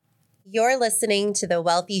You're listening to the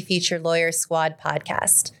Wealthy Future Lawyer Squad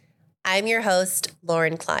podcast. I'm your host,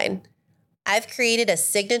 Lauren Klein. I've created a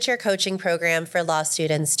signature coaching program for law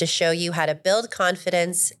students to show you how to build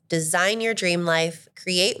confidence, design your dream life,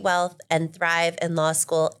 create wealth, and thrive in law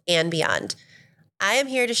school and beyond. I am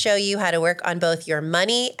here to show you how to work on both your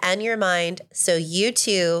money and your mind so you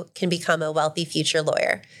too can become a wealthy future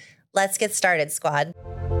lawyer. Let's get started, squad.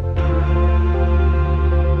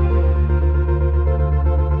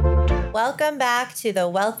 Welcome back to the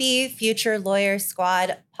Wealthy Future Lawyer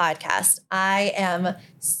Squad podcast. I am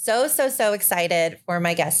so excited for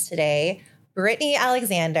my guest today, Brittany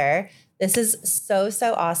Alexander. This is so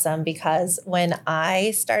awesome because when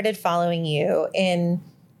I started following you in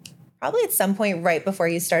probably at some point right before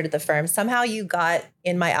you started the firm, somehow you got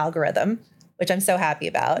in my algorithm, which I'm so happy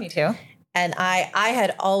about. Me too. And I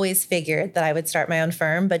had always figured that I would start my own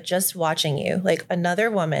firm, but just watching you, like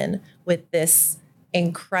another woman with this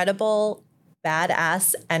incredible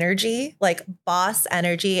badass energy, like boss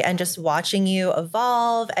energy, and just watching you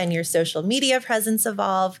evolve and your social media presence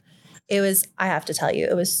evolve. It was, I have to tell you,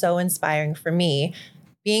 it was so inspiring for me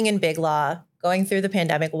being in big law, going through the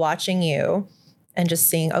pandemic, watching you and just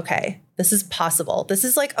seeing, okay, this is possible. This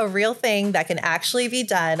is like a real thing that can actually be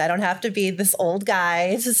done. I don't have to be this old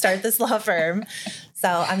guy to start this law firm. So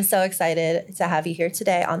I'm so excited to have you here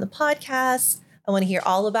today on the podcast. I want to hear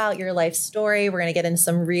all about your life story. We're going to get into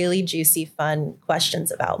some really juicy, fun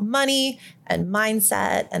questions about money and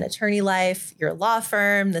mindset and attorney life, your law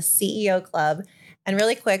firm, the CEO Club. And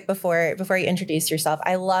really quick, before you introduce yourself,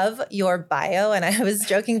 I love your bio. And I was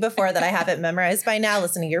joking before that I have it memorized by now,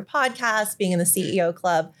 listening to your podcast, being in the CEO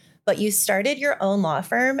Club. But you started your own law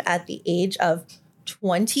firm at the age of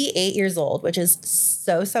 28 years old, which is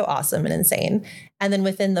so awesome and insane. And then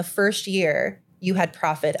within the first year, you had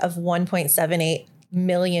profit of $1.78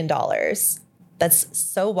 million. That's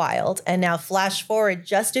so wild. And now flash forward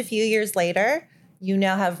just a few years later, you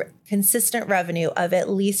now have consistent revenue of at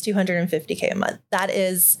least $250K a month. That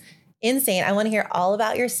is insane. I want to hear all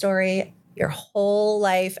about your story, your whole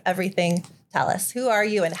life, everything. Tell us, who are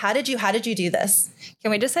you and how did you do this? Can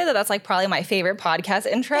we just say that that's like probably my favorite podcast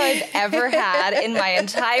intro I've ever had in my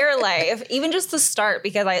entire life, even just to start,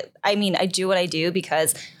 because I mean, I do what I do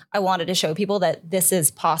because I wanted to show people that this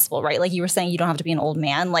is possible, right? Like you were saying, you don't have to be an old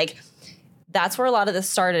man. Like that's where a lot of this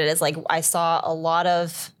started, is like I saw a lot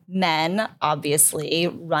of men, obviously,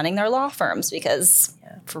 running their law firms because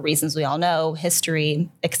for reasons we all know, history,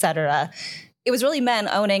 et cetera. It was really men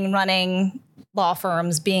owning, running law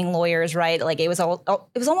firms, being lawyers, right? Like it was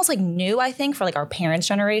almost like new, I think, for like our parents'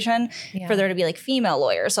 generation, for there to be like female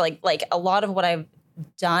lawyers. So like a lot of what I've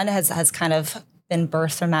done has kind of been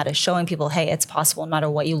birthed from that, is showing people, hey, it's possible no matter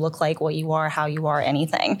what you look like, what you are, how you are,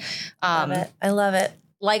 anything. I love it.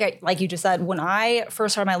 Like you just said, when I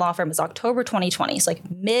first started my law firm, it was October 2020. So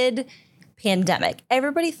like mid-pandemic.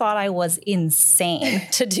 Everybody thought I was insane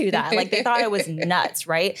to do that. Like they thought I was nuts,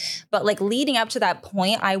 right? But like leading up to that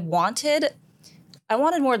point, I wanted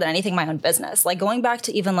more than anything my own business. Like going back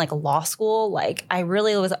to even like law school, like I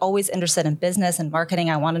really was always interested in business and marketing.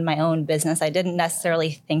 I wanted my own business. I didn't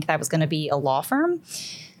necessarily think that was going to be a law firm.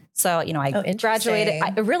 So, I graduated.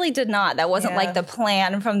 I really did not. That wasn't like the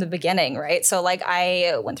plan from the beginning, right? So like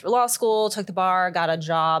I went through law school, took the bar, got a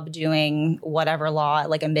job doing whatever law at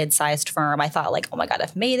like a mid-sized firm. I thought like, oh my God,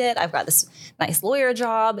 I've made it. I've got this nice lawyer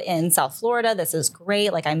job in South Florida. This is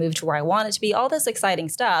great. Like I moved to where I wanted to be, all this exciting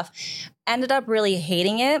stuff. Ended up really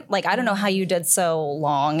hating it. Like, I don't know how you did so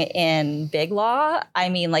long in big law. I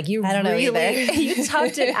mean, like you I don't know either. You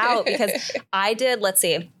toughed it out, because I did, let's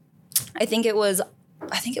see, I think it was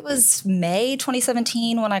May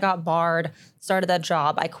 2017 when I got barred, started that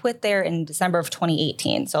job. I quit there in December of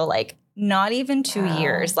 2018. So like not even 2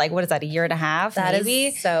 years. Like what is that, a year and a half? That maybe?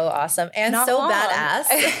 Is so awesome and not so long.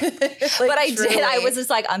 badass. But I did. I was just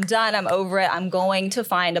like, I'm done. I'm over it. I'm going to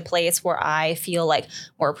find a place where I feel like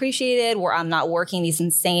more appreciated, where I'm not working these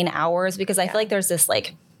insane hours, because I feel like there's this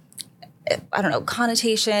like, I don't know,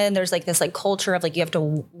 connotation. There's like this like culture of like you have to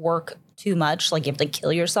work too much. Like you have to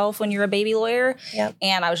kill yourself when you're a baby lawyer. Yep.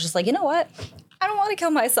 And I was just like, you know what? I don't want to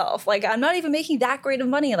kill myself. Like I'm not even making that great of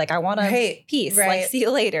money. Like I want a peace. Like see you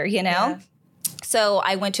later, Yeah. So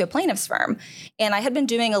I went to a plaintiff's firm, and I had been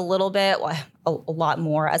doing a little bit, a lot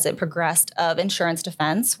more as it progressed, of insurance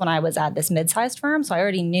defense when I was at this mid-sized firm. So I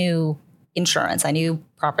already knew insurance. I knew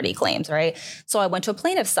property claims, right? So I went to a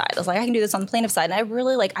plaintiff's side. I was like, I can do this on the plaintiff side. And I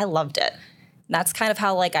really I loved it. And that's kind of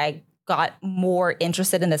how I got more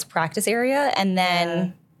interested in this practice area. And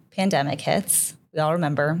then pandemic hits. We all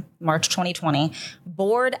remember March 2020,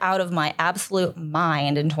 bored out of my absolute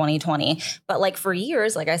mind in 2020. But like for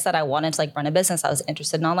years, like I said, I wanted to like run a business. I was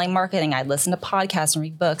interested in online marketing. I'd listen to podcasts and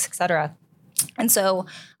read books, etc. And so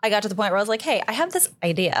I got to the point where I was like, hey, I have this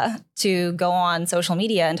idea to go on social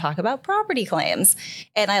media and talk about property claims.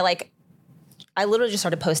 And I literally just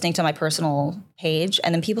started posting to my personal page,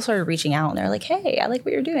 and then people started reaching out and they're like, hey, I like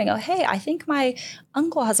what you're doing. Oh, hey, I think my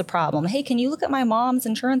uncle has a problem. Hey, can you look at my mom's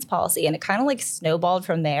insurance policy? And it kind of like snowballed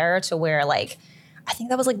from there to where like, I think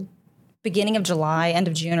that was like beginning of July, end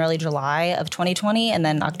of June, early July of 2020. And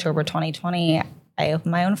then October 2020, I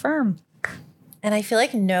opened my own firm. And I feel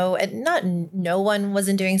like no one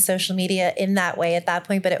wasn't doing social media in that way at that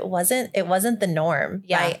point, but it wasn't the norm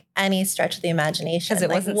by any stretch of the imagination. Because it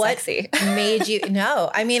wasn't sexy. Made you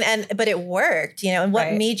but it worked, and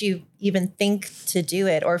what made you even think to do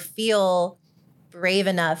it or feel brave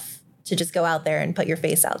enough to just go out there and put your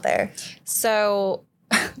face out there? So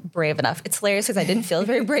brave enough. It's hilarious because I didn't feel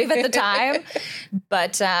very brave at the time.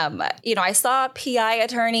 But, I saw PI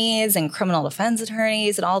attorneys and criminal defense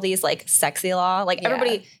attorneys and all these like sexy law. Like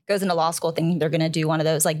everybody goes into law school thinking they're going to do one of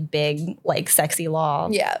those like big, like sexy law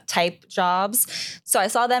type jobs. So I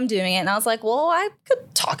saw them doing it and I was like, well, I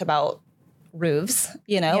could talk about roofs,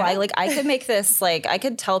 I could make this, like, I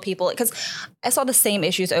could tell people, because I saw the same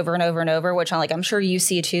issues over and over and over, which I'm sure you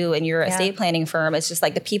see too in your estate planning firm. It's just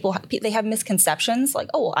like the people, they have misconceptions like,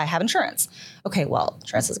 oh, well, I have insurance. Okay, well,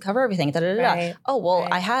 insurance doesn't cover everything. Right. Oh, well,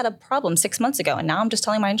 I had a problem 6 months ago and now I'm just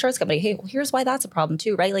telling my insurance company, hey, well, here's why that's a problem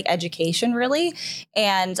too, right? Like education really.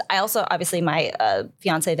 And I also, obviously my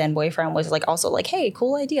fiance then boyfriend was like, also like, hey,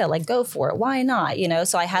 cool idea. Like go for it. Why not?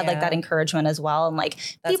 So I had like that encouragement as well. And like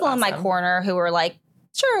that's people in my corner who were like,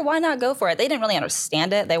 sure, why not go for it? They didn't really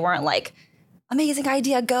understand it. They weren't like, amazing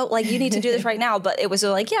idea, go, like you need to do this right now. But it was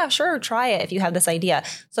like, yeah, sure, try it if you have this idea.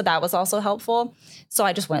 So that was also helpful. So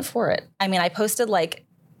I just went for it. I mean, I posted like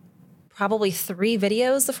probably 3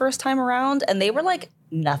 videos the first time around and they were like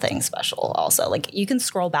nothing special also. Like you can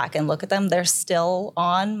scroll back and look at them. They're still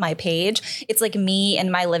on my page. It's like me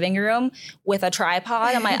in my living room with a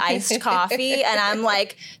tripod and my iced coffee. And I'm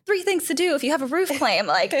like, 3 things to do if you have a roof claim.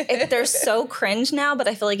 Like they're so cringe now, but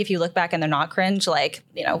I feel like if you look back and they're not cringe, like,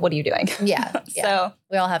 what are you doing? Yeah. So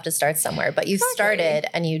we all have to start somewhere, but you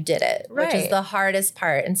started and you did it, which is the hardest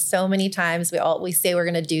part. And so many times we say we're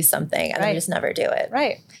going to do something and we just never do it.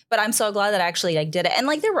 Right. But I'm so glad that I actually like did it. And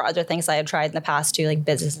like there were other things I had tried in the past too, like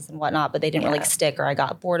businesses and whatnot, but they didn't really stick or I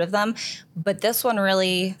got bored of them. But this one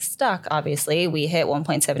really stuck, obviously. We hit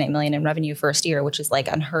 1.78 million in revenue first year, which is like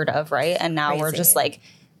unheard of, right? And now we're just like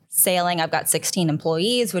sailing. I've got 16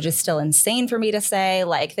 employees, which is still insane for me to say.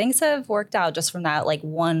 Like things have worked out just from that like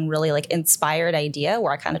one really like inspired idea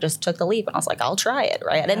where I kind of just took the leap and I was like, I'll try it,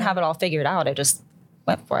 right? I didn't have it all figured out. I just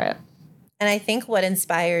went for it. And I think what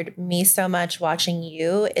inspired me so much watching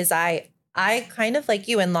you is I kind of like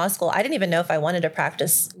you in law school, I didn't even know if I wanted to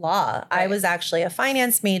practice law. Right. I was actually a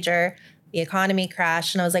finance major. The economy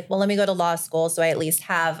crashed and I was like, well, let me go to law school so I at least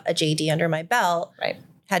have a JD under my belt. Right.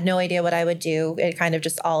 Had no idea what I would do. It kind of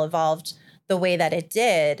just all evolved the way that it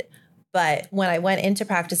did. But when I went into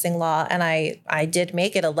practicing law and I did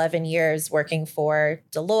make it 11 years working for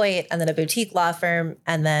Deloitte and then a boutique law firm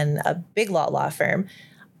and then a big law firm,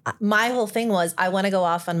 my whole thing was I want to go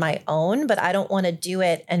off on my own, but I don't want to do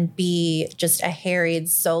it and be just a harried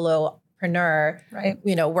solopreneur, right?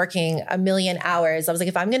 Working a million hours. I was like,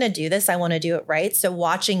 if I'm going to do this, I want to do it right. So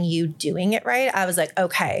watching you doing it right, I was like,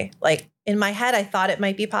 okay, like in my head, I thought it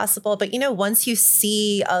might be possible, but once you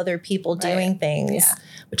see other people doing things,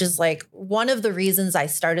 which is like one of the reasons I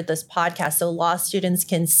started this podcast, so law students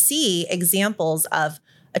can see examples of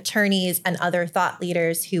attorneys and other thought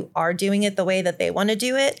leaders who are doing it the way that they want to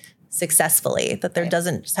do it successfully, that there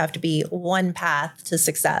doesn't just have to be one path to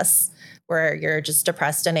success where you're just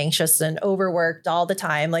depressed and anxious and overworked all the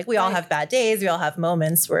time. Like we all have bad days. We all have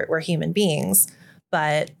moments where we're human beings,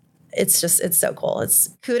 but it's so cool.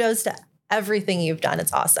 It's kudos to everything you've done.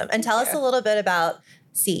 It's awesome. And tell us a little bit about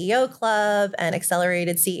CEO Club and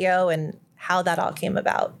Accelerated CEO and how that all came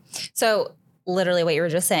about. So literally what you were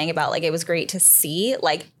just saying about like, it was great to see,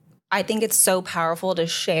 like, I think it's so powerful to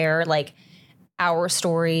share like our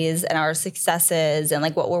stories and our successes and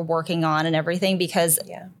like what we're working on and everything, because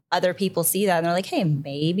other people see that and they're like, hey,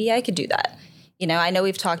 maybe I could do that. I know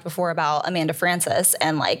we've talked before about Amanda Francis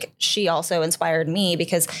and like she also inspired me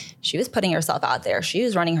because she was putting herself out there. She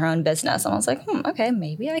was running her own business. And I was like, okay,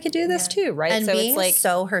 maybe I could do this too. Right. And so being it's like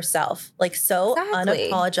so herself, like so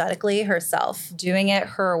unapologetically herself. Doing it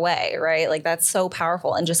her way. Right. Like that's so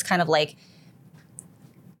powerful. And just kind of like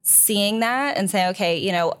seeing that and saying,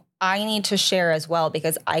 okay, I need to share as well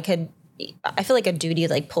because I could, I feel like a duty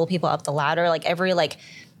to like pull people up the ladder. Like every like,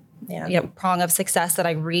 prong of success that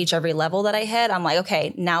I reach, every level that I hit, I'm like,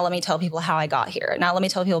 okay, now let me tell people how I got here. Now let me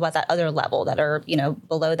tell people about that other level that are,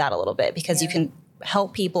 below that a little bit, because you can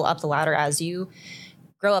help people up the ladder as you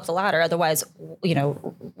grow up the ladder. Otherwise,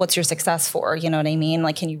 what's your success for? You know what I mean?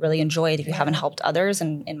 Like, can you really enjoy it if you haven't helped others?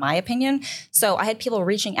 And in my opinion, so I had people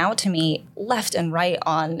reaching out to me left and right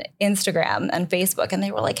on Instagram and Facebook, and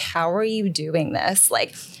they were like, how are you doing this?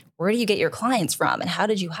 Like, where do you get your clients from? And how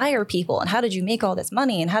did you hire people? And how did you make all this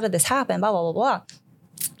money? And how did this happen? Blah, blah, blah, blah.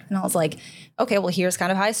 And I was like, okay, well, here's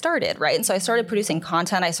kind of how I started, right? And so I started producing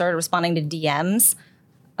content. I started responding to DMs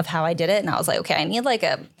of how I did it. And I was like, okay, I need like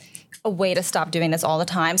a way to stop doing this all the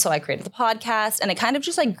time. So I created the podcast, and it kind of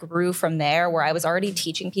just like grew from there, where I was already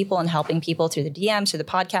teaching people and helping people through the DMs, through the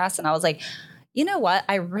podcast. And I was like, you know what?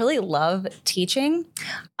 I really love teaching.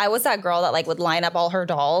 I was that girl that like would line up all her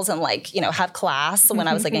dolls and like, have class when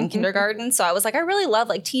I was like in kindergarten. So I was like, I really love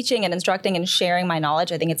like teaching and instructing and sharing my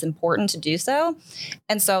knowledge. I think it's important to do so.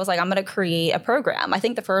 And so I was like, I'm going to create a program. I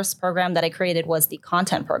think the first program that I created was the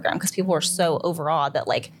content program, because people were so overawed that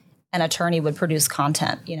like an attorney would produce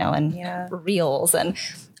content, and reels and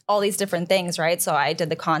all these different things. Right. So I did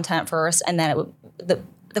the content first, and then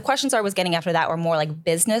the questions I was getting after that were more like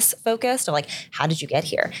business focused, or like, how did you get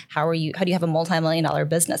here? How do you have a multi-million-dollar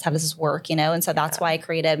business? How does this work? And so that's why I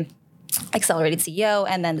created Accelerated CEO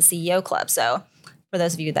and then the CEO Club. So for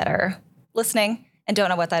those of you that are listening and don't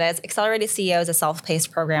know what that is, Accelerated CEO is a self-paced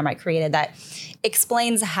program I created that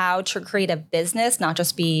explains how to create a business, not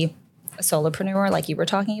just be a solopreneur like you were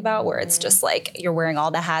talking about, where it's just like you're wearing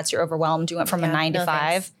all the hats, you're overwhelmed, you went from a 9 to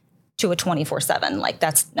 5 to a 24/7. Like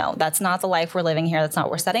that's not the life we're living here. That's not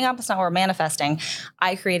what we're setting up. That's not what we're manifesting.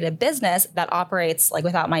 I created a business that operates like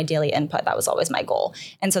without my daily input. That was always my goal.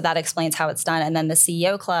 And so that explains how it's done. And then the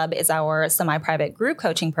CEO Club is our semi-private group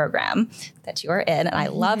coaching program that you are in. And I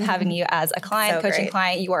love having you as a client, coaching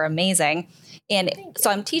client. You are amazing. And so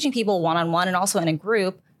I'm teaching people one-on-one and also in a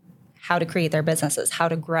group how to create their businesses, how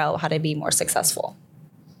to grow, how to be more successful.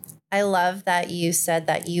 I love that you said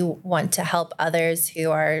that you want to help others who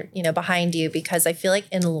are, behind you, because I feel like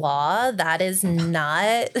in law, that is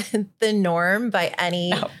not the norm by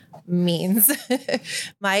any means.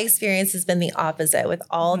 My experience has been the opposite with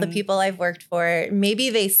all the people I've worked for. Maybe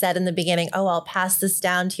they said in the beginning, oh, I'll pass this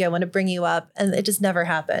down to you. I want to bring you up. And it just never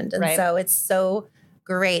happened. And so it's so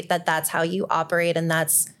great that that's how you operate and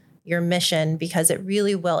that's your mission, because it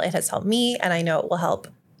really will. It has helped me, and I know it will help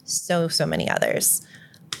so many others.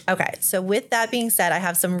 Okay, so with that being said, I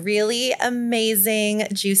have some really amazing,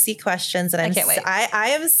 juicy questions that I can't wait.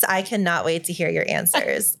 I cannot wait to hear your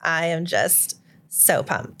answers. I am just so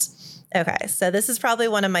pumped. Okay, so this is probably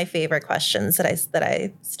one of my favorite questions that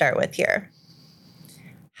I start with here.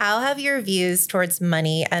 How have your views towards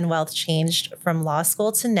money and wealth changed from law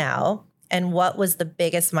school to now? And what was the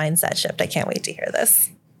biggest mindset shift? I can't wait to hear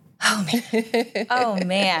this. Oh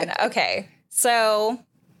man. Okay, so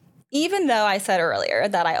even though I said earlier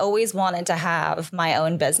that I always wanted to have my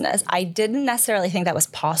own business, I didn't necessarily think that was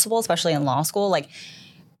possible, especially in law school. Like,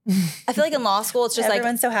 I feel like in law school, it's just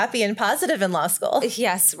everyone's so happy and positive in law school.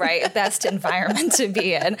 Yes, right. Best environment to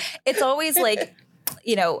be in. It's always like,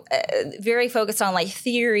 very focused on like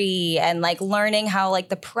theory and like learning how like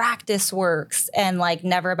the practice works, and like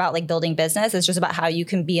never about like building business. It's just about how you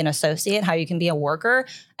can be an associate, how you can be a worker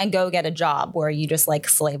and go get a job where you just like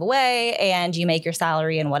slave away and you make your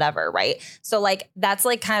salary and whatever. Right. So like, that's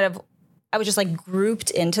like kind of, I was just like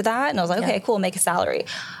grouped into that, and I was like, okay, cool, make a salary.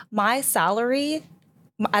 My salary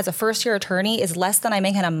as a first-year attorney is less than I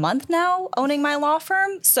make in a month now owning my law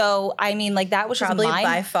firm. So, I mean, like that was just probably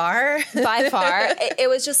by far. By far. It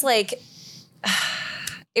was just like,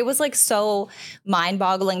 it was like so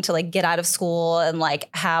mind-boggling to like get out of school and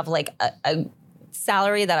like have like a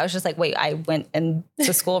salary that I was just like, wait, I went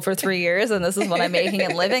into school for 3 years and this is what I'm making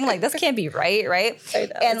and living. Like, this can't be right. Right. I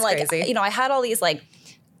know, and like, crazy. I had all these like,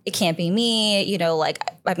 it can't be me, like,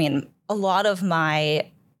 I mean, a lot of my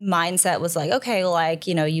mindset was like, okay, like,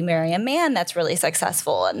 you marry a man that's really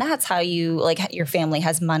successful, and that's how you like your family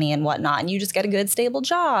has money and whatnot, and you just get a good stable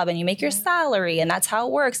job and you make your salary, and that's how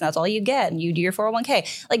it works, and that's all you get, and you do your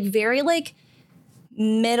 401k. Like very like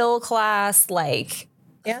middle class like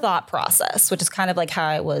thought process, which is kind of like how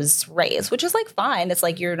I was raised, which is like fine. It's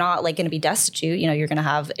like you're not like going to be destitute, you're going to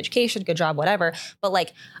have education, good job, whatever. But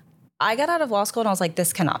like I got out of law school and I was like,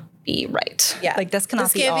 this cannot be right. Yeah. Like this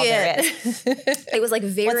cannot be all there is. It was like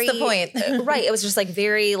very. What's the point? Right. It was just like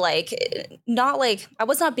very like, not like, I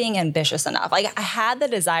was not being ambitious enough. Like I had the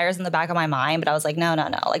desires in the back of my mind, but I was like, no.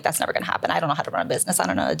 Like that's never going to happen. I don't know how to run a business. I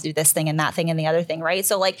don't know how to do this thing and that thing and the other thing. Right.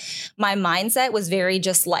 So like my mindset was very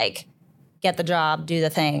just like get the job, do the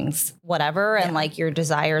things, whatever. And like your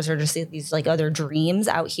desires are just these like other dreams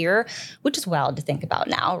out here, which is wild to think about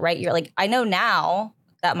now, right? You're like, I know now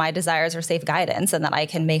that my desires are safe guidance and that I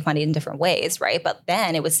can make money in different ways, right? But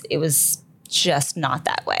then it was just not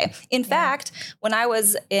that way. In fact, when I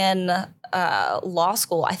was in law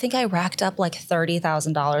school, I think I racked up like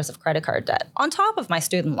 $30,000 of credit card debt on top of my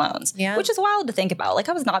student loans, which is wild to think about. Like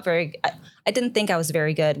I was not I didn't think I was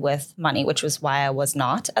very good with money, which was why I was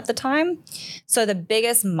not at the time. So the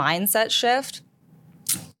biggest mindset shift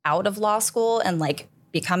out of law school and like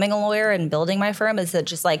becoming a lawyer and building my firm is that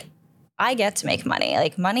just like, I get to make money.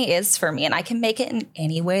 Like money is for me and I can make it in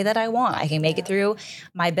any way that I want. I can make it through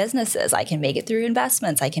my businesses. I can make it through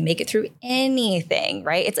investments. I can make it through anything,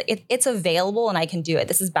 right? It's available and I can do it.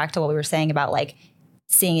 This is back to what we were saying about like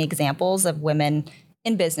seeing examples of women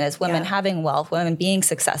in business, women having wealth, women being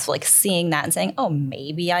successful, like seeing that and saying, oh,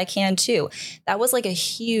 maybe I can too. That was like a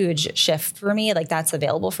huge shift for me. Like that's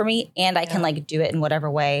available for me and I can like do it in whatever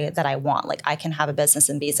way that I want. Like I can have a business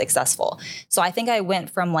and be successful. So I think I went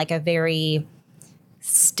from like a very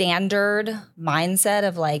standard mindset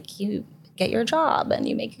of like you get your job and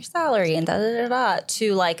you make your salary and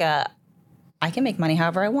to like I can make money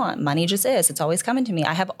however I want. Money just is. It's always coming to me.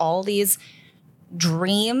 I have all these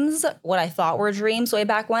dreams, what I thought were dreams way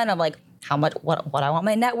back when of like how much, what I want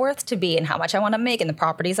my net worth to be and how much I want to make and the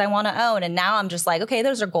properties I want to own. And now I'm just like, okay,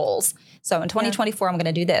 those are goals. So in 2024, I'm going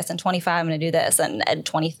to do this. In 25, I'm going to do this. And in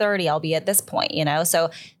 2030, I'll be at this point, you know? So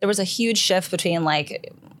there was a huge shift between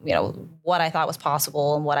like, you know, what I thought was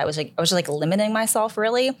possible and what I was just like limiting myself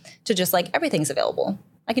really to just like, everything's available.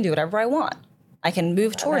 I can do whatever I want. I can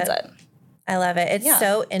move towards it. I love it. It's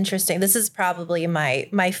so interesting. This is probably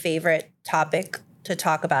my favorite topic to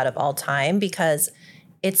talk about of all time because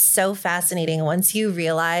it's so fascinating once you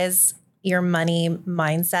realize your money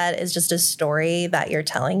mindset is just a story that you're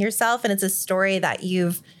telling yourself. And it's a story that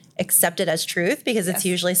you've accepted as truth because it's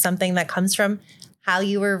usually something that comes from how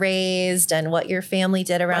you were raised and what your family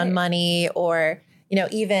did around money or, you know,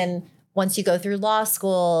 even once you go through law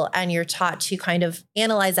school and you're taught to kind of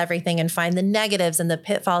analyze everything and find the negatives and the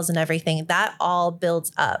pitfalls and everything, that all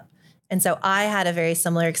builds up. And so I had a very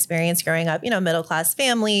similar experience growing up, you know, middle-class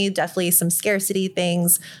family, definitely some scarcity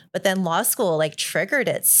things, but then law school like triggered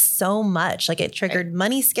it so much. Like it triggered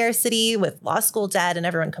money scarcity with law school debt and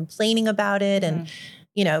everyone complaining about it. And,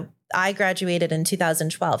 you know, I graduated in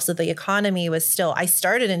 2012. So the economy was still, I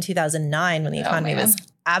started in 2009 when the economy was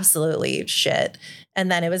absolutely shit. And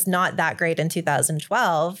then it was not that great in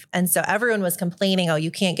 2012. And so everyone was complaining, oh,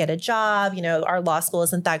 you can't get a job. You know, our law school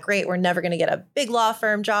isn't that great. We're never going to get a big law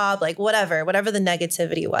firm job, like whatever the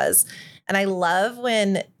negativity was. And I love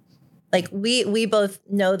when like we both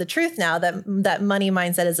know the truth now that money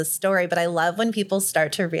mindset is a story, but I love when people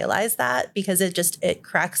start to realize that because it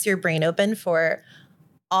cracks your brain open for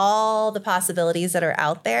all the possibilities that are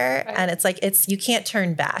out there. Right. And it's like, you can't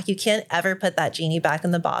turn back. You can't ever put that genie back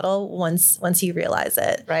in the bottle once you realize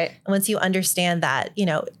it. Right. And once you understand that, you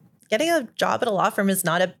know, getting a job at a law firm is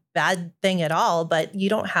not a bad thing at all, but you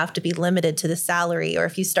don't have to be limited to the salary. Or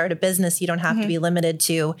if you start a business, you don't have to be limited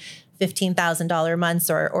to $15,000 months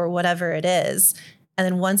or whatever it is. And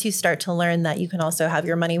then once you start to learn that you can also have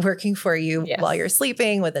your money working for you while you're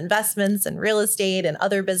sleeping with investments and real estate and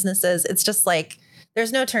other businesses, it's just like,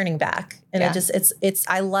 there's no turning back. And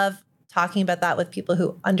I love talking about that with people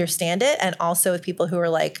who understand it and also with people who are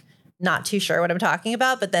like not too sure what I'm talking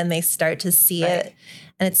about, but then they start to see it.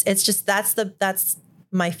 And it's just, that's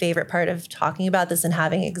my favorite part of talking about this and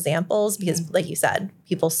having examples because like you said,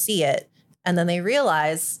 people see it and then they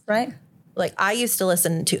realize, like I used to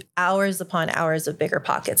listen to hours upon hours of Bigger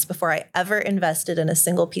Pockets before I ever invested in a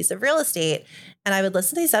single piece of real estate. And I would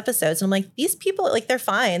listen to these episodes and I'm like, these people, like they're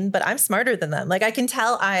fine, but I'm smarter than them. Like I can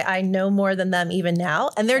tell I know more than them even now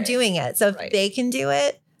and they're doing it. So if they can do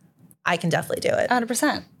it, I can definitely do it. 100%.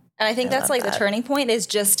 And I think that's like the turning point is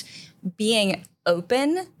just being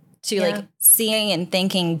open to like seeing and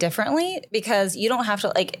thinking differently because you don't have to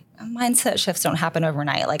like mindset shifts don't happen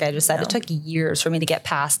overnight. Like I just said, it took years for me to get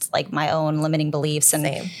past like my own limiting beliefs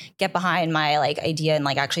and get behind my like idea and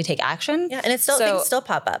like actually take action. Yeah. And it's still, things still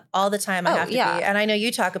pop up all the time. I have to be. And I know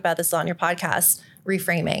you talk about this on your podcast,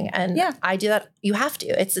 reframing. And I do that. You have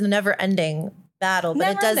to. It's a never ending battle, but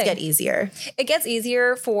it does get easier. It gets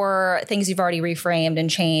easier for things you've already reframed and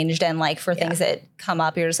changed. And like for things that come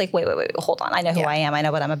up, you're just like, wait, hold on. I know who I am. I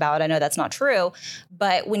know what I'm about. I know that's not true.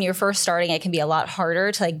 But when you're first starting, it can be a lot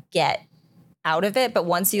harder to like get out of it. But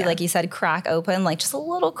once you, like you said, crack open, like just a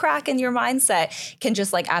little crack in your mindset can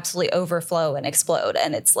just like absolutely overflow and explode.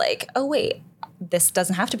 And it's like, oh, wait, this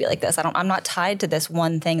doesn't have to be like this. I'm not tied to this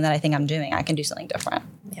one thing that I think I'm doing. I can do something different.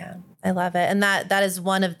 Yeah, I love it. And that is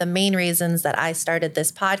one of the main reasons that I started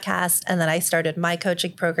this podcast and that I started my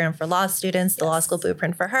coaching program for law students, the Law School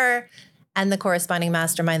Blueprint for Her, and the corresponding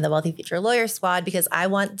mastermind, the Wealthy Future Lawyer Squad, because I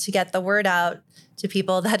want to get the word out to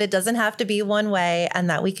people that it doesn't have to be one way and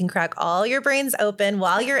that we can crack all your brains open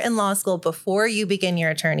while you're in law school before you begin your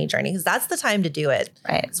attorney journey, because that's the time to do it.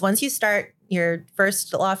 Right. Because once you start your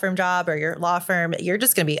first law firm job or your law firm, you're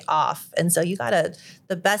just going to be off. And so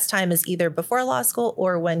the best time is either before law school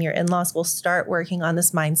or when you're in law school. Start working on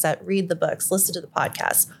this mindset, read the books, listen to the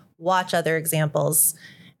podcasts, watch other examples.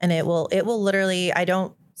 And it will literally, I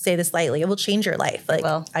don't say this lightly, it will change your life. Like,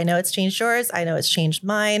 I know it's changed yours. I know it's changed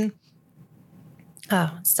mine.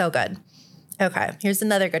 Oh, so good. Okay, here's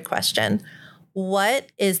another good question.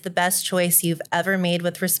 What is the best choice you've ever made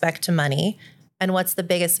with respect to money? And what's the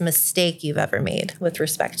biggest mistake you've ever made with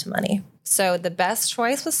respect to money? So the best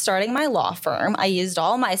choice was starting my law firm. I used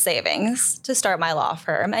all my savings to start my law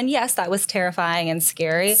firm. And yes, that was terrifying and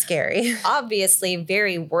scary. Scary. Obviously,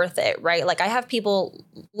 very worth it, right? Like I have people,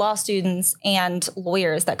 law students and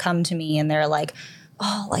lawyers that come to me and they're like,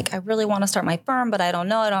 oh, like I really want to start my firm, but I don't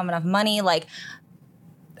know. I don't have enough money. Like,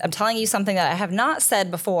 I'm telling you something that I have not said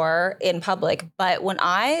before in public, but when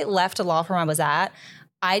I left a law firm I was at,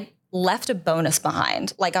 I left a bonus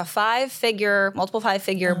behind, like a multiple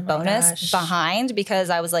five-figure bonus behind, because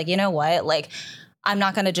I was like, you know what? Like, I'm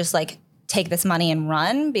not going to just like take this money and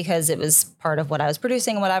run because it was part of what I was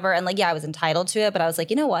producing and whatever. And like, yeah, I was entitled to it, but I was like,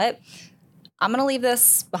 you know what? I'm going to leave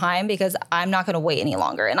this behind because I'm not going to wait any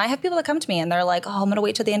longer. And I have people that come to me and they're like, oh, I'm going to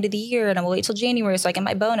wait till the end of the year and I'm going to wait till January so I get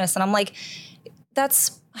my bonus. And I'm like,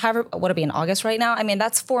 that's however, what it be in August right now? I mean,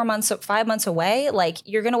 that's 5 months away. Like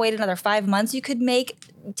you're going to wait another 5 months. You could make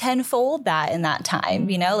tenfold that in that time,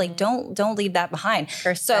 you know, like don't leave that behind.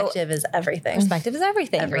 Perspective is everything. Perspective is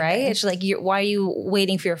everything. Right? It's like, why are you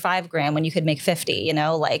waiting for your $5,000 when you could make 50, you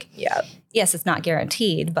know, like, yeah. Yes, it's not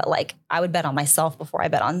guaranteed, but like I would bet on myself before I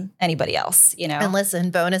bet on anybody else, you know? And listen,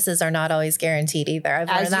 bonuses are not always guaranteed either. I've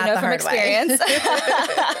learned that the hard way.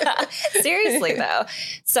 Seriously though.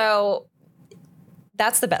 So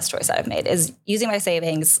that's the best choice that I've made, is using my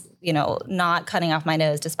savings, you know, not cutting off my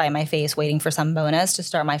nose to spite my face, waiting for some bonus to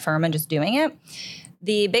start my firm and just doing it.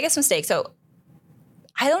 The biggest mistake. So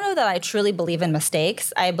I don't know that I truly believe in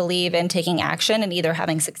mistakes. I believe in taking action and either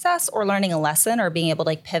having success or learning a lesson or being able to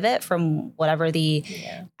like pivot from whatever the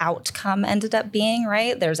outcome ended up being,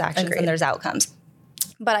 right? There's actions and there's outcomes.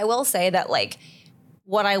 But I will say that like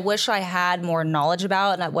what I wish I had more knowledge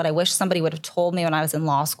about and what I wish somebody would have told me when I was in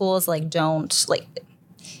law school is like, don't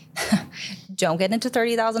get into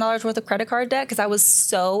 $30,000 worth of credit card debt, because that was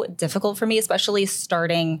so difficult for me, especially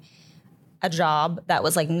starting a job that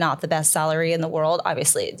was like not the best salary in the world.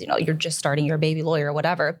 Obviously, you know, you're just starting your baby lawyer or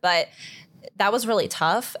whatever, but that was really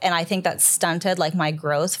tough. And I think that stunted like my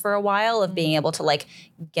growth for a while of being able to like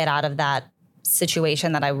get out of that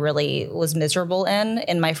situation that I really was miserable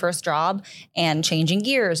in my first job, and changing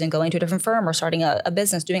gears and going to a different firm or starting a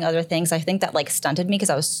business, doing other things. I think that like stunted me because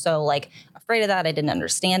I was so like afraid of that. I didn't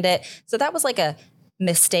understand it. So that was like a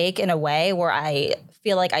mistake in a way where I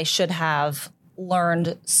feel like I should have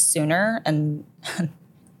learned sooner and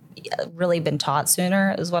really been taught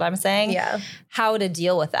sooner is what I'm saying. Yeah. How to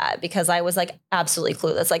deal with that, because I was like absolutely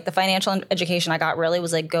clueless. Like the financial education I got really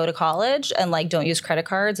was like go to college and like don't use credit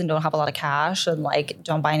cards and don't have a lot of cash and like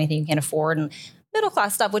don't buy anything you can't afford and middle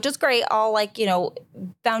class stuff, which is great, all like, you know,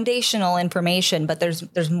 foundational information, but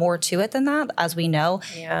there's more to it than that. As we know,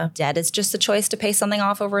 debt is just a choice to pay something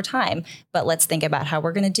off over time. But let's think about how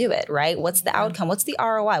we're going to do it, right? What's the outcome? What's the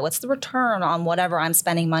ROI? What's the return on whatever I'm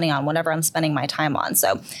spending money on, whatever I'm spending my time on?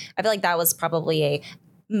 So I feel like that was probably a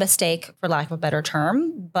mistake, for lack of a better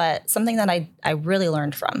term, but something that I really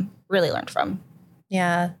learned from.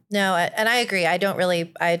 Yeah, no, and I agree. I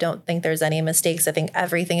don't think there's any mistakes. I think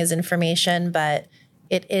everything is information, but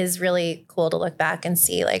it is really cool to look back and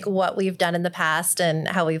see like what we've done in the past and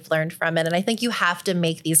how we've learned from it. And I think you have to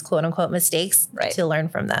make these quote unquote mistakes to learn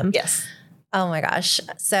from them. Yes. Oh my gosh.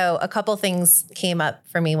 So a couple things came up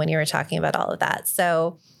for me when you were talking about all of that.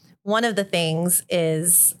 So one of the things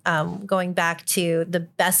is going back to the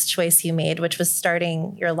best choice you made, which was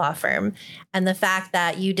starting your law firm, and the fact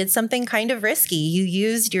that you did something kind of risky. You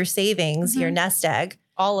used your savings, your nest egg.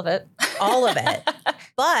 All of it.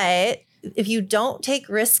 But if you don't take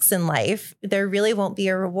risks in life, there really won't be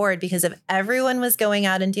a reward, because if everyone was going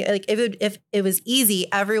out and if it was easy,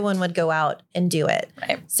 everyone would go out and do it.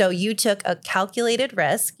 Right. So you took a calculated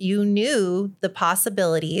risk. You knew the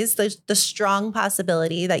possibilities, the strong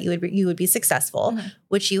possibility that you would be successful,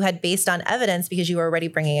 which you had based on evidence because you were already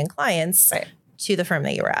bringing in clients to the firm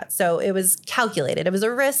that you were at. So it was calculated. It was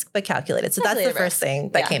a risk, but calculated. So that's the first thing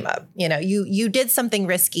that came up. You know, you did something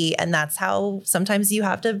risky, and that's how sometimes you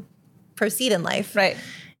have to proceed in life. Right.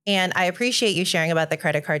 And I appreciate you sharing about the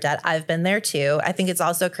credit card debt. I've been there too. I think it's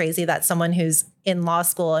also crazy that someone who's in law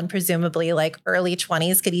school and presumably like early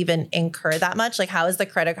 20s could even incur that much. Like how are the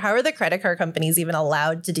credit card companies even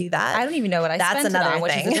allowed to do that? I don't even know what I spent it on,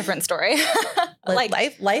 which is a different story. Like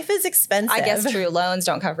life is expensive. I guess true. Loans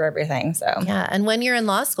don't cover everything. So yeah. And when you're in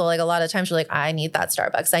law school, like a lot of times you're like, I need that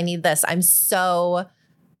Starbucks. I need this. I'm so,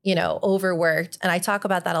 you know, overworked. And I talk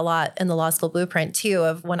about that a lot in the Law School Blueprint too,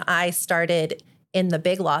 of when I started in the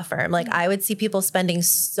big law firm. Like I would see people spending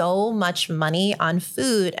so much money on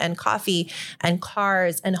food and coffee and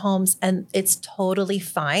cars and homes, and it's totally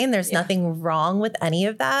fine. There's nothing wrong with any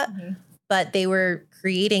of that. But they were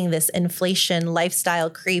creating this inflation lifestyle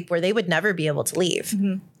creep where they would never be able to leave,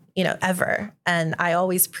 you know, ever. And I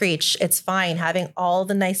always preach, it's fine. Having all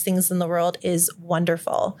the nice things in the world is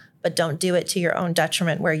wonderful, but don't do it to your own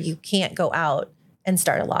detriment where you can't go out and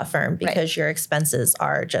start a law firm because your expenses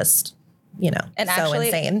are just, you know, and so actually,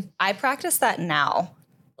 insane. I practice that now.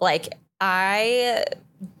 Like I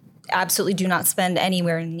absolutely do not spend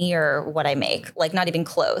anywhere near what I make, like not even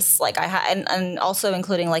close. Like and also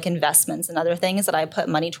including like investments and other things that I put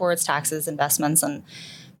money towards, taxes, investments, and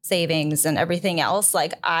savings and everything else.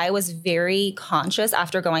 Like I was very conscious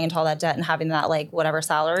after going into all that debt and having that like whatever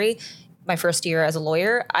salary my first year as a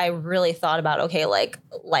lawyer. I really thought about, okay, like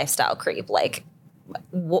lifestyle creep, like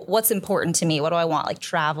what's important to me? What do I want? Like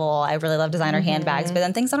travel. I really love designer handbags, but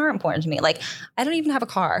then things that aren't important to me. Like I don't even have a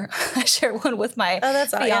car. I share one with my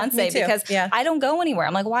fiance because I don't go anywhere.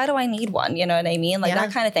 I'm like, why do I need one? You know what I mean? Like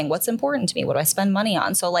that kind of thing. What's important to me? What do I spend money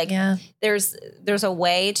on? So like there's a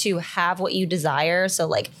way to have what you desire. So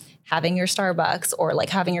like having your Starbucks or like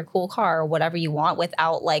having your cool car or whatever you want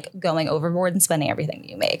without like going overboard and spending everything that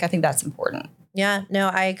you make. I think that's important. Yeah, no,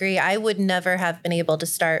 I agree. I would never have been able to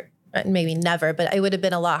start, maybe never, but it would have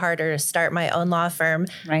been a lot harder to start my own law firm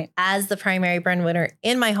as the primary breadwinner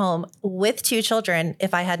in my home with 2 children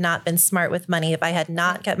if I had not been smart with money, if I had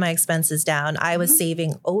not kept my expenses down. I was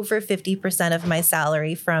saving over 50% of my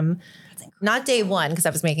salary from not day one, because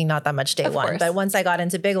I was making not that much day one, but once I got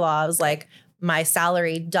into big law, I was like, my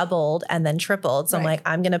salary doubled and then tripled. So I'm like,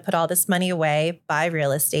 I'm going to put all this money away, buy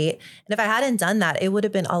real estate. And if I hadn't done that, it would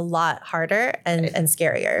have been a lot harder and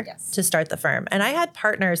scarier to start the firm. And I had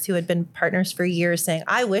partners who had been partners for years saying,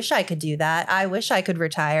 I wish I could do that. I wish I could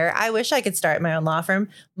retire. I wish I could start my own law firm.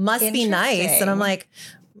 Must be nice. And I'm like,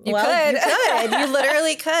 you could. You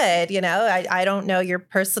literally could. You know, I don't know your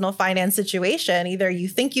personal finance situation. Either you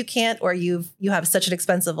think you can't or you have such an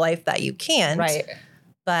expensive life that you can't. Right.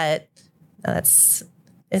 But it's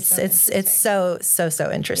so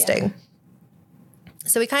interesting. Yeah.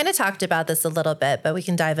 So we kind of talked about this a little bit, but we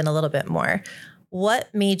can dive in a little bit more.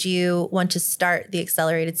 What made you want to start the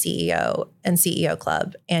Accelerated CEO and CEO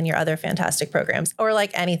Club and your other fantastic programs, or like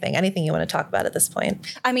anything you want to talk about at this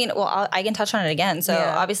point? I mean, well, I can touch on it again. So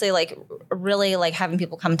obviously like really like having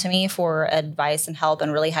people come to me for advice and help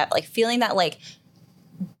and really have like feeling that like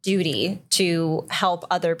duty to help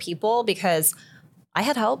other people because I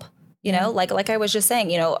had help. You know, like I was just saying,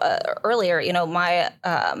 you know, earlier, you know, my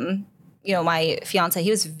fiance, he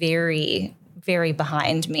was very, very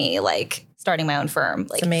behind me, like starting my own firm.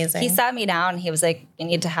 Like, it's amazing. He sat me down and he was like, you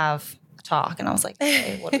need to have a talk. And I was like,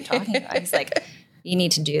 hey, what are we talking about? He's like, you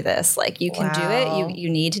need to do this. Like, you can do it. You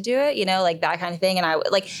need to do it, you know, like that kind of thing. And I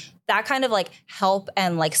like that kind of like help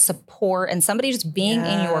and like support and somebody just being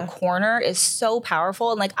in your corner is so powerful.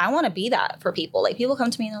 And like, I want to be that for people. Like people come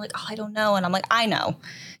to me and they're like, oh, I don't know. And I'm like, I know.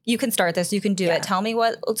 You can start this. You can do it. Tell me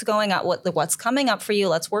what's going on, what's coming up for you.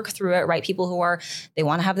 Let's work through it, right? People who they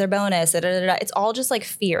want to have their bonus. It's all just like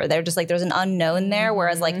fear. They're just like, there's an unknown there.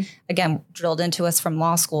 Whereas like, again, drilled into us from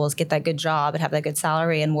law school is get that good job and have that good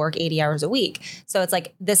salary and work 80 hours a week. So it's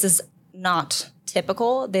like, this is not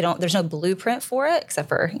typical. There's no blueprint for it except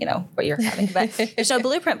for, you know, what you're having, but there's no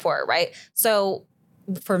blueprint for it. Right. So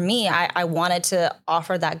for me, I wanted to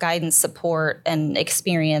offer that guidance, support, and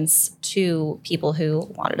experience to people who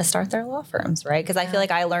wanted to start their law firms, right? Because I feel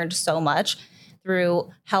like I learned so much through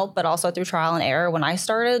help, but also through trial and error when I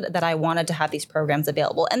started that I wanted to have these programs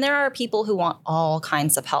available. And there are people who want all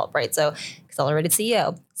kinds of help, right? So Accelerated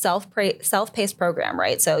CEO, self-paced program,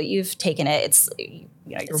 right? So you've taken it. It's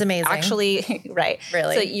amazing. Actually, right.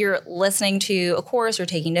 Really. So you're listening to a course, you're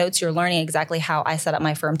taking notes, you're learning exactly how I set up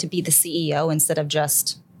my firm to be the CEO instead of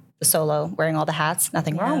just the solo wearing all the hats.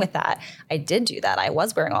 Nothing wrong with that. I did do that. I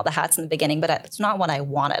was wearing all the hats in the beginning, but it's not what I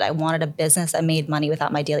wanted. I wanted a business that made money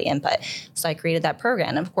without my daily input. So I created that program.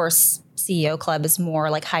 And of course, CEO club is more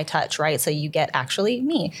like high touch, right? So you get actually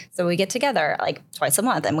me. So we get together like twice a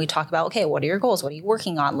month and we talk about, okay, what are your goals? What are you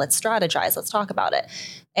working on? Let's strategize. Let's talk about it.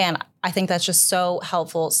 And I think that's just so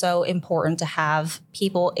helpful, so important to have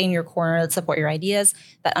people in your corner that support your ideas,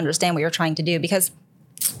 that understand what you're trying to do, because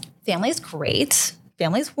family is great.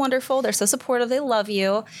 Family is wonderful. They're so supportive. They love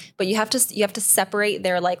you, but you have to separate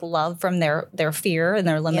their like love from their fear and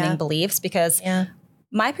their limiting beliefs, because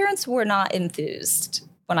my parents were not enthused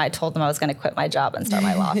when I told them I was going to quit my job and start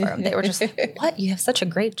my law firm. They were just like, what? You have such a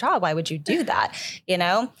great job. Why would you do that? You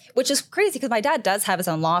know, which is crazy because my dad does have his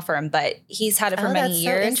own law firm, but he's had it for many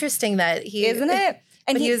years. So interesting that isn't it?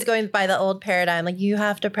 And he was going by the old paradigm, like you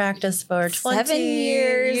have to practice for 7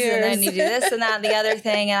 years. And then you do this and that and the other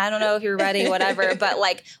thing. And I don't know if you're ready, whatever. But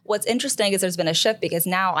like what's interesting is there's been a shift, because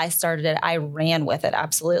now I started it. I ran with it.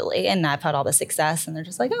 Absolutely. And I've had all the success. And they're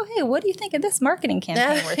just like, oh, hey, what do you think of this marketing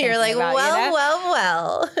campaign? You're like, about,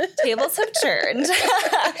 well. Tables have turned.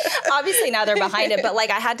 Obviously now they're behind it. But like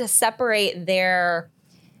I had to separate their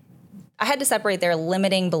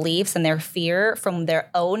limiting beliefs and their fear from their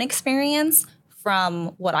own experience from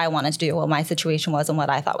what I wanted to do, what my situation was and what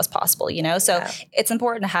I thought was possible, you know? So it's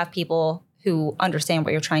important to have people who understand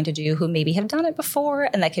what you're trying to do, who maybe have done it before,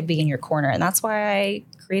 and that could be in your corner. And that's why I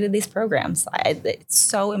created these programs. It's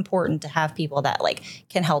so important to have people that like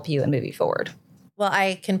can help you and move you forward. Well,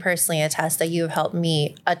 I can personally attest that you have helped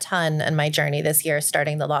me a ton in my journey this year,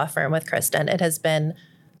 starting the law firm with Kristen. It has been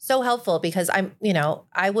so helpful because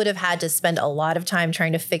I would have had to spend a lot of time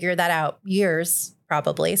trying to figure that out, years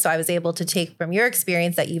probably. So I was able to take from your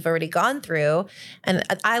experience that you've already gone through. And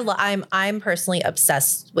I'm personally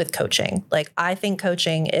obsessed with coaching. Like I think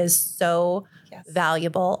coaching is so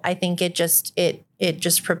valuable. I think it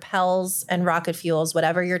just propels and rocket fuels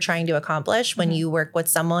whatever you're trying to accomplish when you work with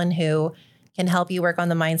someone who can help you work on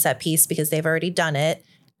the mindset piece because they've already done it,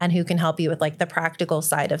 and who can help you with like the practical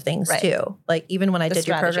side of things too. Like even when I did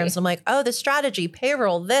your programs, I'm like, oh, the strategy,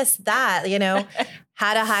 payroll, this, that,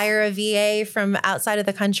 how to hire a VA from outside of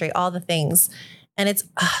the country, all the things. And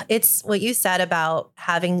it's what you said about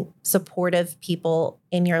having supportive people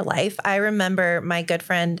in your life. I remember my good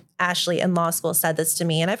friend Ashley in law school said this to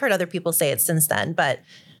me, and I've heard other people say it since then, but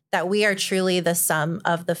that we are truly the sum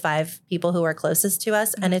of the 5 people who are closest to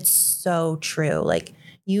us. And it's so true. Like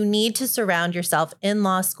you need to surround yourself in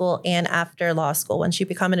law school and after law school, once you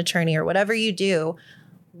become an attorney or whatever you do,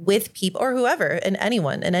 with people or whoever and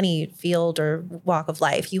anyone in any field or walk of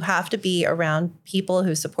life. You have to be around people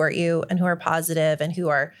who support you and who are positive and who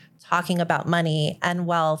are talking about money and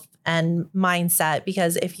wealth and mindset,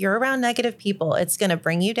 because if you're around negative people, it's going to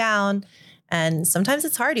bring you down. And sometimes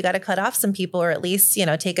it's hard. You got to cut off some people, or at least,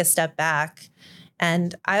 take a step back.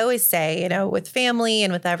 And I always say, with family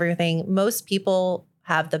and with everything, most people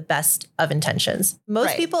have the best of intentions.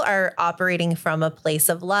 Most people are operating from a place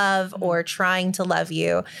of love or trying to love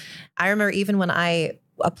you. I remember even when I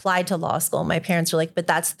applied to law school, my parents were like, but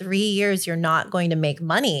that's 3 years you're not going to make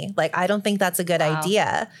money. Like, I don't think that's a good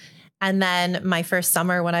idea. And then my first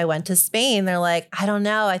summer when I went to Spain, they're like, I don't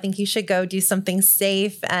know. I think you should go do something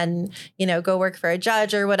safe and, go work for a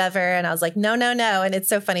judge or whatever. And I was like, no. And it's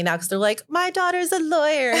so funny now because they're like, my daughter's a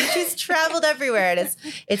lawyer and she's traveled everywhere. And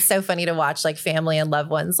it's so funny to watch like family and loved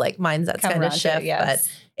ones, like mindsets kind of shift. But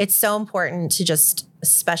it's so important to just,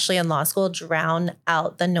 especially in law school, drown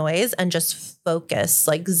out the noise and just focus,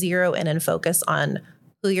 like zero in and focus on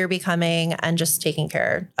who you're becoming and just taking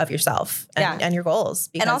care of yourself and your goals.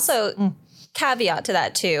 And also caveat to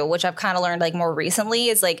that too, which I've kind of learned like more recently,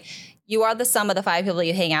 is like you are the sum of the 5 people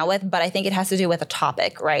you hang out with, but I think it has to do with a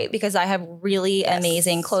topic, right? Because I have really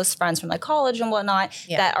amazing close friends from like college and whatnot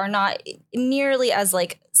that are not nearly as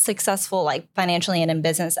like successful, like financially and in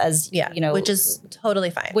business as, which is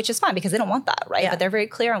totally fine. Which is fine because they don't want that, right? But they're very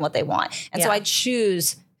clear on what they want. And so I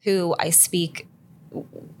choose who I speak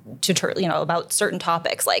to, about certain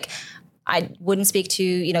topics. Like I wouldn't speak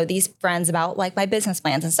to, these friends about like my business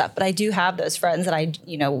plans and stuff, but I do have those friends that I,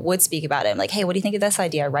 would speak about it. I'm like, hey, what do you think of this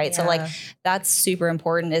idea? Right. So like, that's super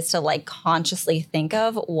important, is to like consciously think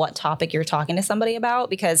of what topic you're talking to somebody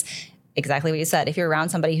about, because exactly what you said, if you're around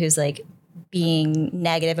somebody who's like being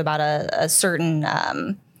negative about a certain,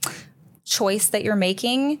 choice that you're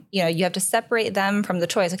making, you have to separate them from the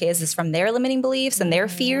choice. Okay, is this from their limiting beliefs and their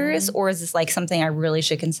fears, or is this like something I really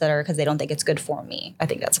should consider because they don't think it's good for me? I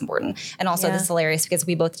think that's important. And also this is hilarious because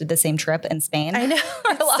we both did the same trip in Spain. I know.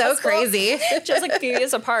 So crazy. Just like a few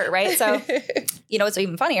years apart, right? So, what's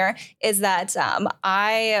even funnier is that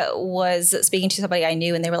I was speaking to somebody I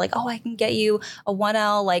knew and they were like, oh, I can get you a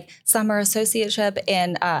 1L like summer associateship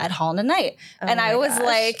in at Holland and Knight. And I was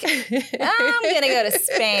like, I'm going to go to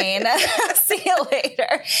Spain. See you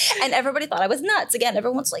later. And everybody thought I was nuts. Again,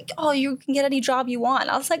 everyone's like, oh, you can get any job you want.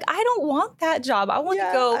 I was like, I don't want that job. I want to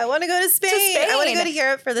go. I want to go to Spain. I want to go to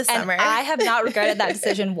Europe for the summer. And I have not regretted that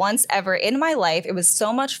decision once ever in my life. It was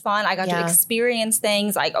so much fun. I got to experience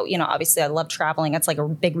things. Like, you know, obviously I love traveling. That's like a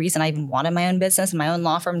big reason I even wanted my own business and my own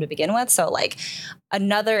law firm to begin with. So like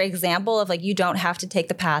another example of like, you don't have to take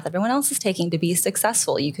the path everyone else is taking to be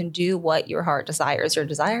successful. You can do what your heart desires. Your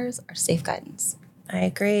desires are safe guidance. I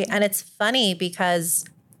agree. And it's funny because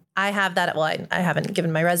I have that. Well, I haven't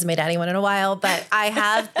given my resume to anyone in a while, but I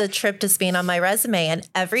have the trip to Spain on my resume, and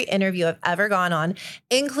every interview I've ever gone on,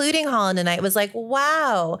 including Holland and Night, was like,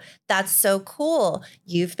 wow, that's so cool.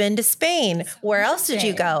 You've been to Spain. Where else did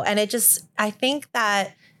you go? And I think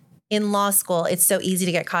that in law school, it's so easy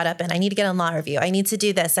to get caught up in, I need to get on law review. I need to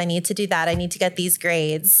do this. I need to do that. I need to get these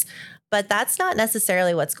grades. But that's not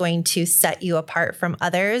necessarily what's going to set you apart from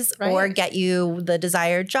others or get you the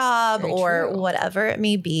desired job or whatever it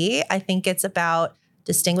may be. I think it's about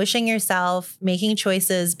distinguishing yourself, making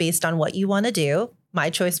choices based on what you want to do. My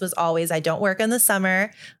choice was always, I don't work in the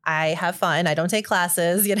summer. I have fun. I don't take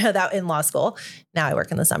classes, you know, that in law school. Now I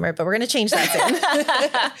work in the summer, but we're going to change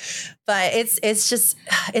that soon. But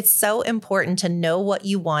it's so important to know what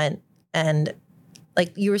you want. And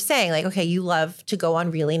like you were saying, like, okay, you love to go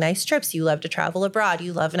on really nice trips. You love to travel abroad.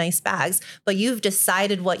 You love nice bags, but you've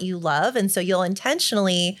decided what you love. And so you'll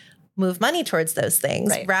intentionally move money towards those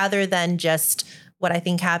things rather than just what I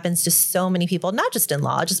think happens to so many people, not just in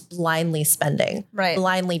law, just blindly spending,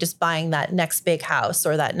 blindly just buying that next big house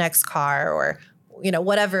or that next car or, you know,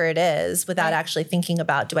 whatever it is without actually thinking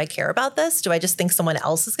about, do I care about this? Do I just think someone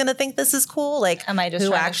else is going to think this is cool? Like, am I just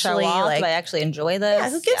trying to show off? Do I actually enjoy this?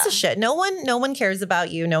 Yeah, who gives a shit? No one cares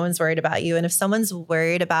about you. No one's worried about you. And if someone's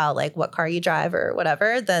worried about like what car you drive or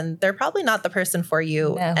whatever, then they're probably not the person for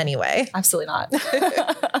you anyway. Absolutely not.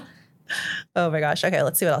 Oh my gosh. Okay,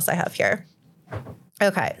 let's see what else I have here.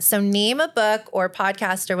 Okay, so name a book or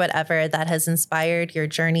podcast or whatever that has inspired your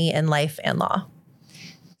journey in life and law.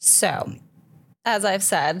 So, as I've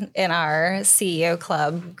said in our CEO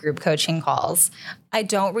Club group coaching calls, I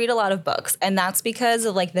don't read a lot of books. And that's because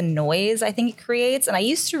of like the noise I think it creates. And I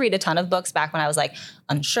used to read a ton of books back when I was like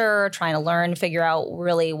unsure, trying to learn, figure out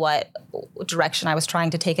really what direction I was trying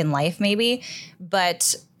to take in life maybe.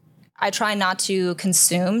 But I try not to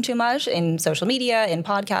consume too much in social media, in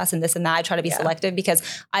podcasts and this and that. I try to be selective because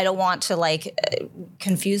I don't want to like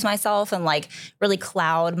confuse myself and like really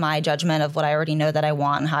cloud my judgment of what I already know that I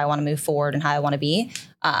want and how I want to move forward and how I want to be.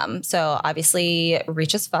 So obviously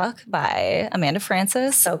Reach as Fuck by Amanda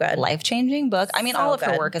Frances. So good. Life-changing book. I mean, all of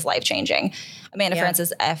her work is life-changing. Amanda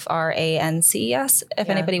Frances, Frances, if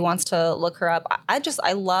anybody wants to look her up.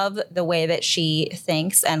 I love the way that she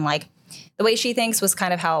thinks, and like the way she thinks was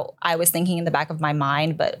kind of how I was thinking in the back of my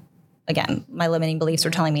mind. But again, my limiting beliefs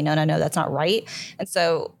were telling me, no, that's not right. And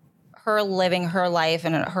so her living her life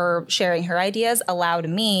and her sharing her ideas allowed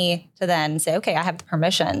me to then say, okay, I have the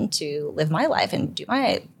permission to live my life and do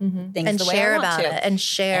my things and the way I want about to. it and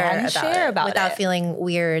share about it without feeling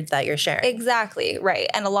weird that you're sharing. Exactly. Right.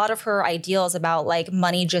 And a lot of her ideals about like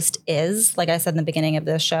money just is, like I said in the beginning of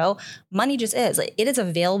this show, money just is. Like, it is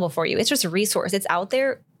available for you. It's just a resource. It's out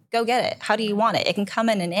there. Go get it. How do you want it? It can come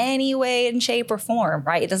in any way and shape or form,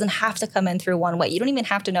 right? It doesn't have to come in through one way. You don't even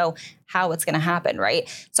have to know how it's going to happen, right?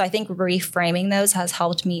 So I think reframing those has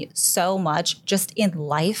helped me so much just in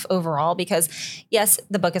life overall, because yes,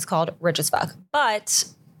 the book is called Rich as Fuck, but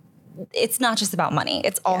it's not just about money.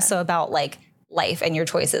 It's also about like life and your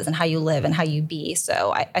choices and how you live and how you be.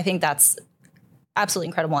 So I think that's absolutely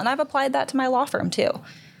incredible. And I've applied that to my law firm too.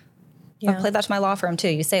 I've played that to my law firm too.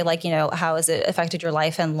 You say like, you know, how has it affected your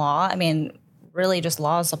life and law? I mean, really just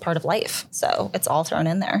law is a part of life. So it's all thrown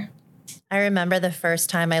in there. I remember the first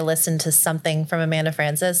time I listened to something from Amanda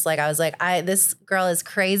Frances, like I was like, this girl is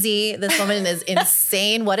crazy. This woman is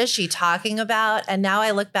insane. What is she talking about? And now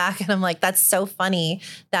I look back and I'm like, that's so funny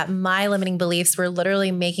that my limiting beliefs were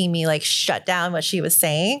literally making me like shut down what she was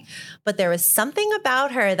saying. But there was something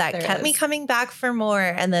about her that kept me coming back for more.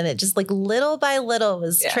 And then it just like little by little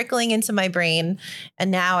was trickling into my brain.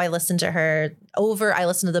 And now I listen to her I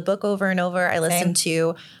listen to the book over and over. I listen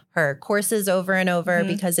to her courses over and over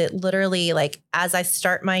because it literally, like, as I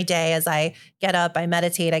start my day, as I get up, I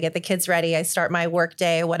meditate, I get the kids ready, I start my work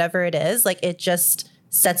day, whatever it is, like it just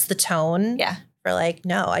sets the tone for like,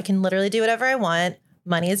 no, I can literally do whatever I want.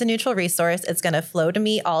 Money is a neutral resource. It's going to flow to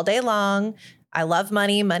me all day long. I love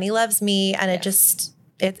money. Money loves me. And it just,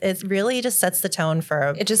 it really just sets the tone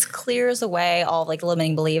for. It just clears away all like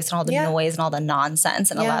limiting beliefs and all the noise and all the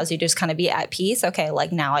nonsense and allows you to just kind of be at peace. Okay,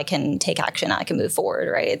 like now I can take action. I can move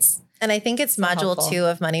forward, right? And I think it's module helpful. 2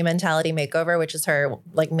 of Money Mentality Makeover, which is her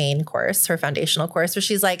like main course, her foundational course, where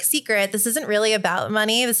she's like, secret, this isn't really about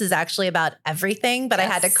money. This is actually about everything. But I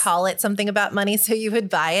had to call it something about money so you would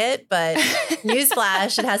buy it. But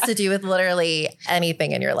newsflash, it has to do with literally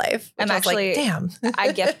anything in your life. I'm actually, damn.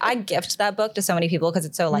 I gift that book to so many people because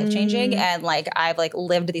it's so life-changing. And like, I've like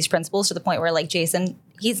lived these principles to the point where like Jason,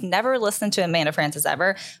 he's never listened to Amanda Francis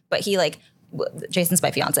ever, but he like, Jason's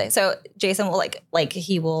my fiance. So Jason will like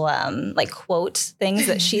he will like quote things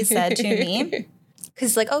that she said to me. Cause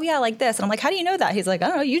he's like, oh yeah, like this. And I'm like, how do you know that? He's like, I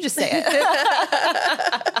don't know, you just say it.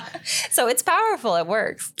 So it's powerful. It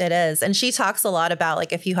works. It is. And she talks a lot about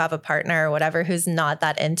like if you have a partner or whatever who's not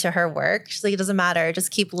that into her work, she's like, it doesn't matter.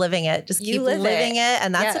 Just keep living it. Just keep living it.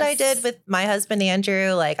 And that's what I did with my husband,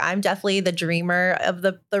 Andrew. Like I'm definitely the dreamer of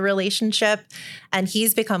the relationship. And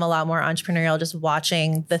he's become a lot more entrepreneurial just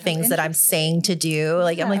watching the things that I'm saying to do.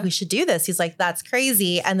 Like I'm like, we should do this. He's like, that's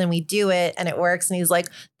crazy. And then we do it and it works. And he's like,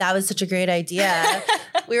 that was such a great idea.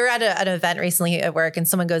 We were at an event recently at work and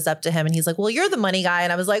someone goes up to him and he's like, well, you're the money guy.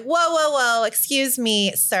 And I was like, whoa, excuse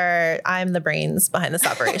me, sir. I'm the brains behind this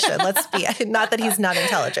operation. Let's be, not that he's not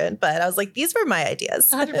intelligent, but I was like, these were my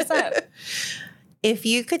ideas. 100%. If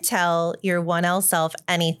you could tell your 1L self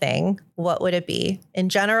anything, what would it be in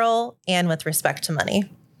general and with respect to money?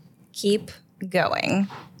 Keep going.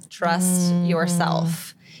 Trust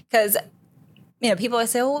yourself. Because, you know, people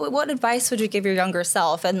always say, well, what advice would you give your younger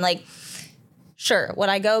self? And like, sure, would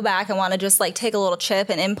I go back and want to just like take a little chip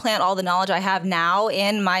and implant all the knowledge I have now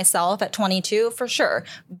in myself at 22? For sure.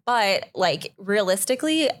 But like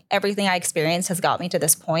realistically, everything I experienced has got me to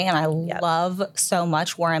this point, and I love so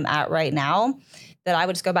much where I'm at right now that I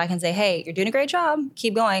would just go back and say, hey, you're doing a great job.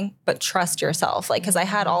 Keep going, but trust yourself. Like, because I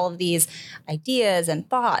had all of these ideas and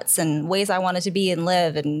thoughts and ways I wanted to be and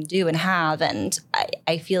live and do and have. And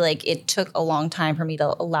I feel like it took a long time for me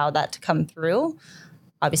to allow that to come through.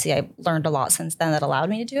 Obviously, I learned a lot since then that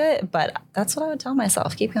allowed me to do it. But that's what I would tell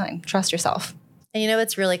myself. Keep going. Trust yourself. And you know,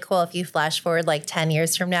 it's really cool if you flash forward like 10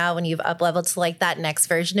 years from now when you've up-leveled to like that next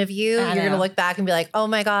version of you, you're going to look back and be like, oh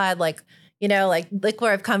my God, like, you know, like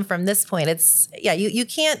where I've come from this point. It's you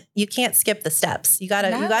can't skip the steps. You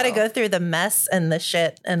gotta go through the mess and the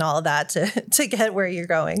shit and all of that to get where you're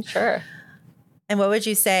going. Sure. And what would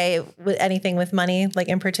you say with anything with money, like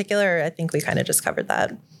in particular? I think we kind of just covered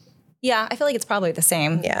that. Yeah, I feel like it's probably the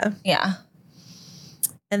same. Yeah. Yeah.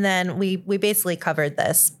 And then we basically covered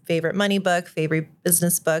this. Favorite money book, favorite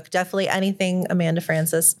business book, definitely anything Amanda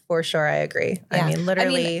Francis, for sure. I agree. Yeah. I mean,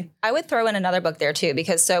 literally. I would throw in another book there too,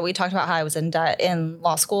 because so we talked about how I was in debt in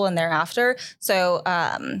law school and thereafter. So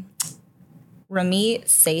Ramit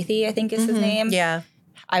Sethi, I think is his name. Yeah.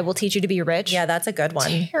 I Will Teach You to Be Rich. Yeah, that's a good one.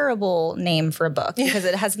 Terrible name for a book because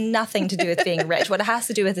it has nothing to do with being rich. What it has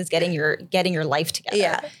to do with is getting your life together.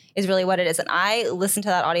 Yeah. Is really what it is. And I listened to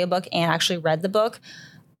that audiobook and actually read the book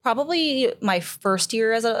probably my first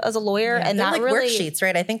year as a lawyer. Yeah, and that like really worksheets,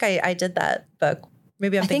 right? I think I did that book.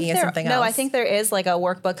 Maybe I'm thinking of something else. No, I think there is like a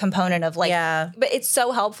workbook component of like, but it's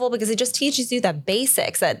so helpful because it just teaches you the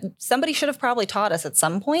basics that somebody should have probably taught us at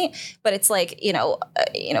some point. But it's like, you know,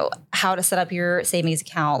 how to set up your savings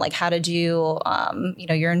account, like how to do,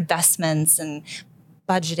 your investments and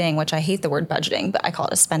budgeting, which I hate the word budgeting, but I call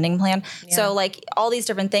it a spending plan. Yeah. So like all these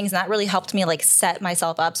different things. And that really helped me like set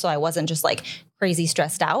myself up so I wasn't just like crazy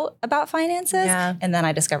stressed out about finances. Yeah. And then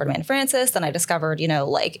I discovered Amanda Francis. Then I discovered,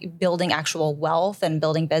 like building actual wealth and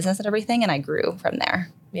building business and everything. And I grew from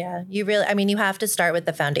there. Yeah. You have to start with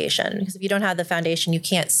the foundation, because if you don't have the foundation, you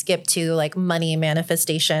can't skip to like money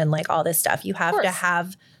manifestation, like all this stuff. You have to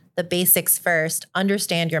have the basics first,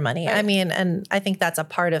 understand your money. Right. I mean, and I think that's a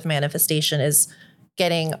part of manifestation is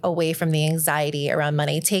getting away from the anxiety around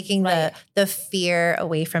money, taking the fear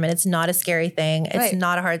away from it. It's not a scary thing. It's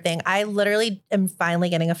not a hard thing. I literally am finally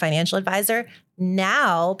getting a financial advisor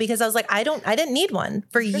now because I was like, I didn't need one.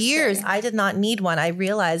 For years, I did not need one. I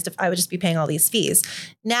realized if I would just be paying all these fees.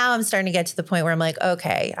 Now I'm starting to get to the point where I'm like,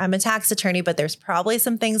 okay, I'm a tax attorney, but there's probably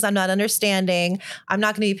some things I'm not understanding. I'm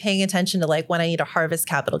not going to be paying attention to like when I need to harvest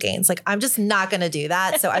capital gains. Like I'm just not going to do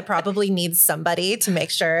that. So I probably need somebody to make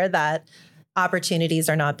sure that opportunities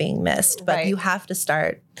are not being missed, but you have to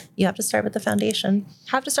start with the foundation.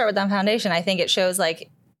 Have to start with that foundation. I think it shows like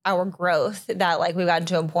our growth that like we've gotten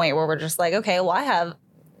to a point where we're just like, okay, well, I have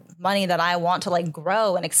money that I want to like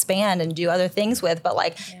grow and expand and do other things with, but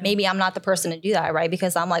like maybe I'm not the person to do that, right?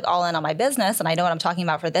 Because I'm like all in on my business and I know what I'm talking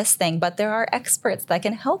about for this thing, but there are experts that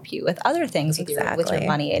can help you with other things with your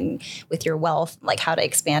money and with your wealth, like how to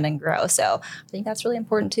expand and grow. So I think that's really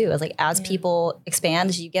important too. Is like as people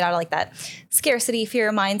expand, you get out of like that scarcity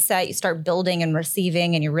fear mindset, you start building and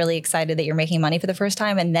receiving, and you're really excited that you're making money for the first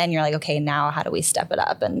time. And then you're like, okay, now how do we step it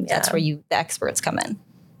up? And that's where the experts come in.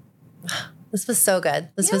 This was so good.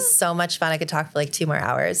 This was so much fun. I could talk for like 2 more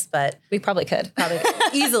hours, but we probably could.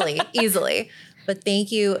 Easily. But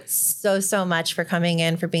thank you so much for coming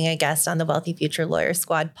in, for being a guest on the Wealthy Future Lawyer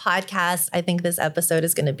Squad podcast. I think this episode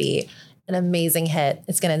is going to be an amazing hit.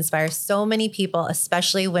 It's going to inspire so many people,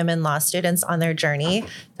 especially women law students on their journey. So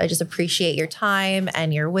I just appreciate your time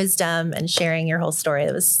and your wisdom and sharing your whole story.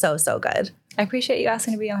 It was so good. I appreciate you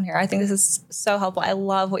asking to be on here. I think this is so helpful. I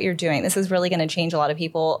love what you're doing. This is really going to change a lot of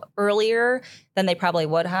people earlier than they probably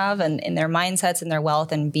would have, and in their mindsets and their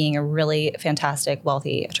wealth, and being a really fantastic,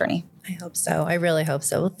 wealthy attorney. I hope so. I really hope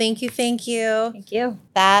so. Well, thank you. Thank you.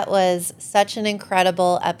 That was such an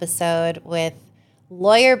incredible episode with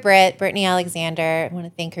lawyer Brittany Alexander. I want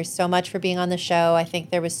to thank her so much for being on the show. I think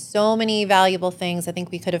there was so many valuable things. I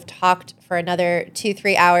think we could have talked for another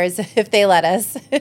 2-3 hours if they let us.